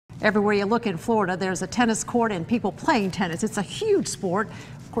Everywhere you look in Florida, there's a tennis court and people playing tennis. It's a huge sport.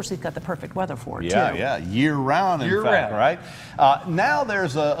 Of course, we've got the perfect weather for it, too. Yeah, year-round, in fact, right? Now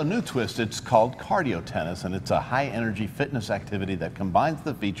there's a new twist. It's called cardio tennis, and it's a high-energy fitness activity that combines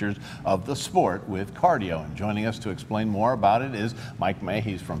the features of the sport with cardio. And joining us to explain more about it is Mike May.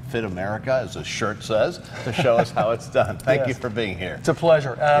 He's from Phit America, as his shirt says, to show us how it's done. Thank you for being here. It's a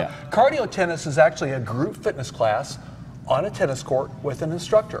pleasure. Cardio tennis is actually a group fitness class on a tennis court with an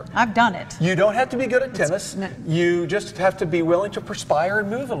instructor. I've done it. You don't have to be good at tennis. You just have to be willing to perspire and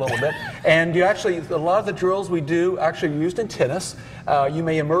move a little bit. And you actually, a lot of the drills we do actually used in tennis. You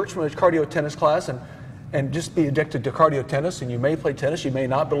may emerge from a cardio tennis class and just be addicted to cardio tennis, and you may play tennis, you may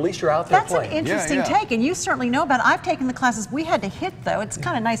not, but at least you're out there playing. That's an interesting take, and you certainly know about it. I've taken the classes. We had to hit, though. It's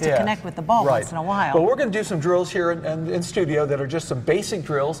kind of nice to connect with the ball once in a while. Well, we're going to do some drills here in studio that are just some basic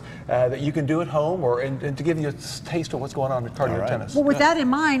drills that you can do at home, and to give you a taste of what's going on in cardio tennis. Well, with that in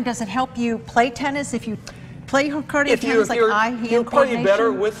mind, does it help you play tennis if you play cardio tennis, like eye-hand you'll coordination? play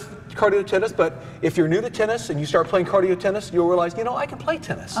better with cardio tennis, but if you're new to tennis and you start playing cardio tennis, you'll realize, you know, I can play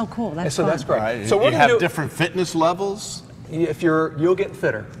tennis. Oh, cool. That's so fun. that's great. Right. So you have different fitness levels? If you'll get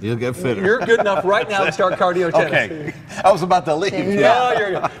fitter. You'll get fitter. You're good enough right now to start cardio tennis. Okay. I was about to leave. No,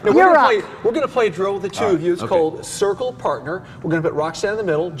 you're good. No, we're going to play a drill with the two of you. It's called Circle Partner. We're going to put Roxanne in the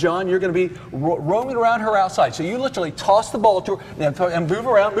middle. John, you're going to be roaming around her outside. So you literally toss the ball to her and move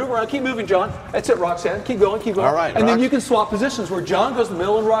around. Keep moving, John. That's it, Roxanne. Keep going, keep going. All right. And then you can swap positions where John goes in the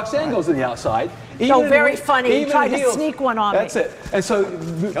middle and Roxanne goes to the outside. So very funny. You tried to sneak one on me. That's it. And so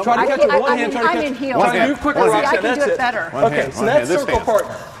try to catch it with one hand. I'm in heels. Try to move quicker, Roxanne. I can do it better. Okay, so that's Circle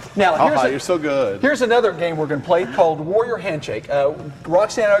Partner. Now, you're so good. Here's another game we're going to play called Warrior Handshake.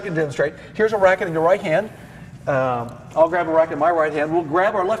 Roxanne and I can demonstrate. Here's a racket in your right hand. I'll grab a racket in my right hand. We'll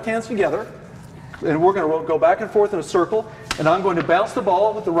grab our left hands together, and we're going to go back and forth in a circle. And I'm going to bounce the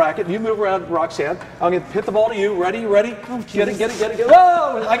ball with the racket. You move around, Roxanne. I'm going to hit the ball to you. Ready? Oh, get it.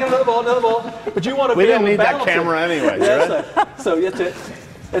 Whoa! I got another ball. But you want to We didn't need that camera anyway, right? So that's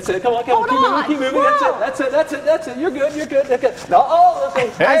it. Come on. Keep moving. That's it. You're good. No,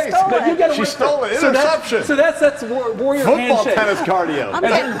 hey, she stole it. Interception. So that's warrior football handshake. Tennis cardio. I'm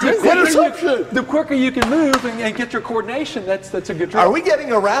getting dizzy. Interception. The quicker you can move and get your coordination, that's a good drill. Are we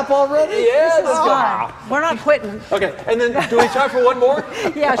getting a wrap already? Yes. We're not quitting. Okay, and then do we have time for one more?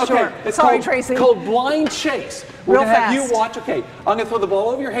 Yeah, sure. It's Sorry, Tracy. called blind chase. We're Real going to have you fast. watch. Okay, I'm going to throw the ball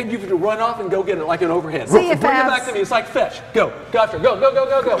over your head. You have to run off and go get it like an overhead. See you Bring it back to me. It's like fish. Go. Gotcha. Go. Now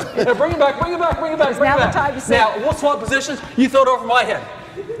bring it back. Now the time to sit. Now we'll swap positions. You throw it over my head.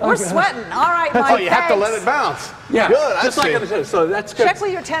 We're sweating. All right, Mike. Oh, you have to let it bounce. Yeah. Good. Just like tennis. So that's good. Check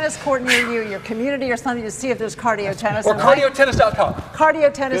with your tennis court near you, your community or something, to see if there's cardio tennis. Or cardiotennis.com.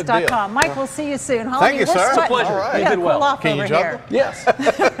 Cardiotennis.com. Mike, we'll see you soon. Thank you, sir. It's a pleasure. All right. You did well. Can you jump? Yes.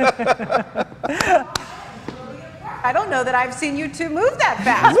 I don't know that I've seen you two move that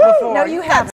fast before. No, you have.